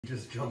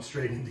Just jump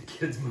straight into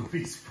kids'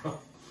 movies from.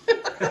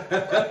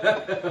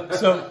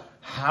 So,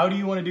 how do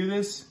you want to do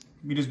this?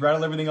 You just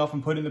rattle everything off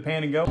and put it in the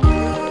pan and go?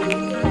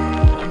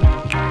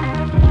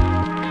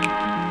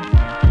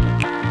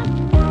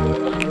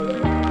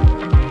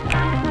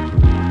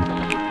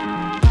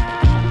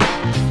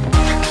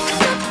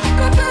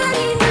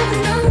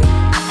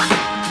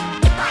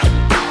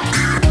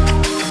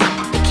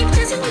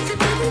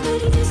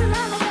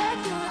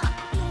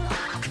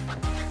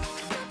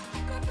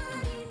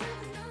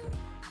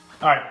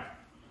 All right,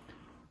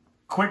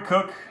 quick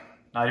cook,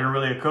 not even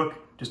really a cook,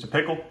 just a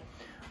pickle.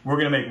 We're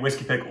gonna make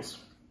whiskey pickles,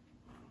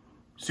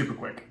 super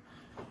quick.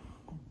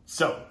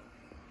 So,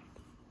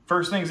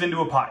 first things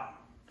into a pot.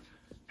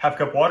 Half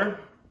cup water,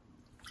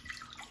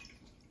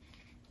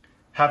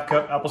 half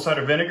cup apple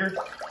cider vinegar.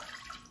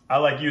 I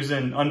like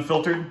using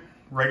unfiltered,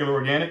 regular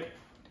organic,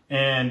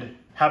 and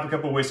half a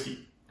cup of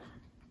whiskey.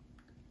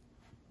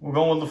 We're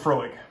going with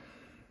Lafroig,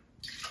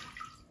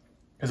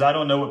 because I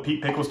don't know what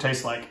peat pickles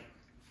taste like.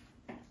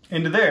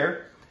 Into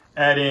there,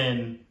 add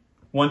in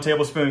 1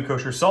 tablespoon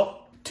kosher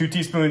salt, 2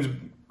 teaspoons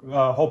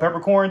whole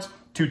peppercorns,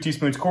 2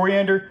 teaspoons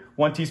coriander,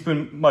 1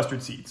 teaspoon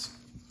mustard seeds.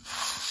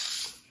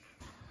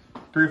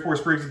 3 or 4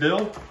 sprigs of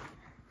dill,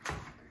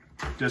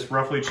 just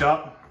roughly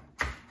chopped.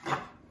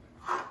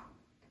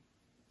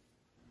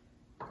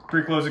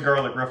 3 cloves of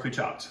garlic, roughly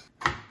chopped.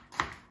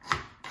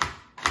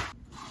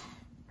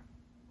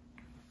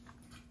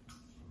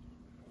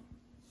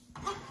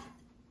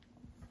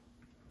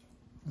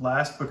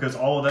 Last, because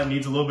all of that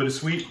needs a little bit of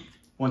sweet,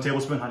 1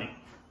 tablespoon honey.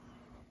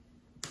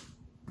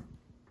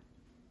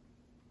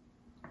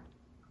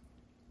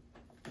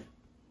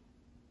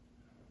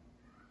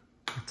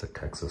 That's a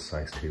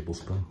Texas-sized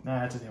tablespoon.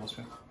 Nah, that's a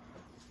tablespoon.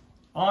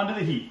 On to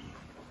the heat.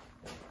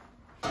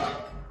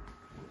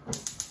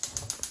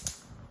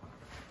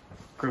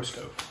 Grow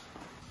stove.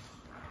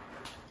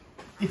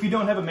 If you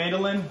don't have a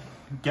mandolin,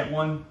 get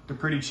one. They're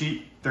pretty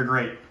cheap. They're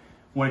great.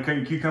 Want to cut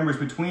your cucumbers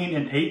between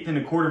 1/8 and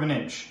 1/4 of an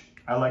inch.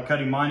 I like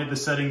cutting mine at the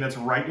setting that's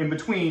right in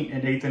between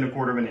 1/8 and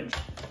 1/4 of an inch.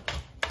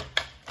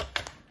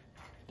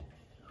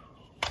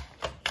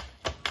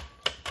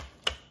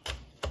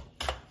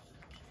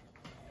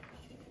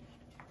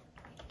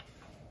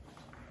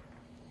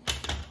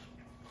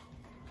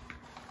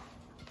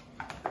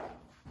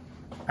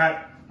 All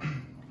right,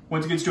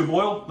 once it gets to a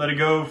boil, let it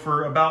go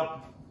for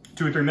about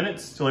 2 or 3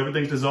 minutes till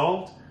everything's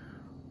dissolved.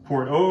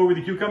 Pour it over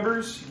the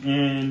cucumbers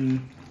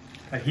in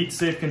a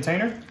heat-safe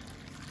container.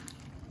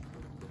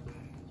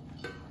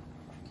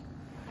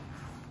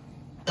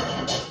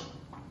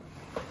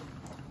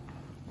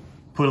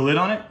 Put a lid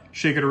on it,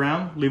 shake it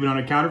around, leave it on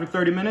a counter for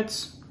 30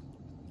 minutes,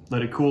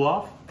 let it cool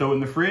off, throw it in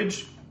the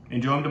fridge,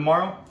 enjoy them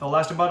tomorrow. They'll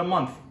last about a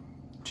month.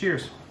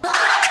 Cheers.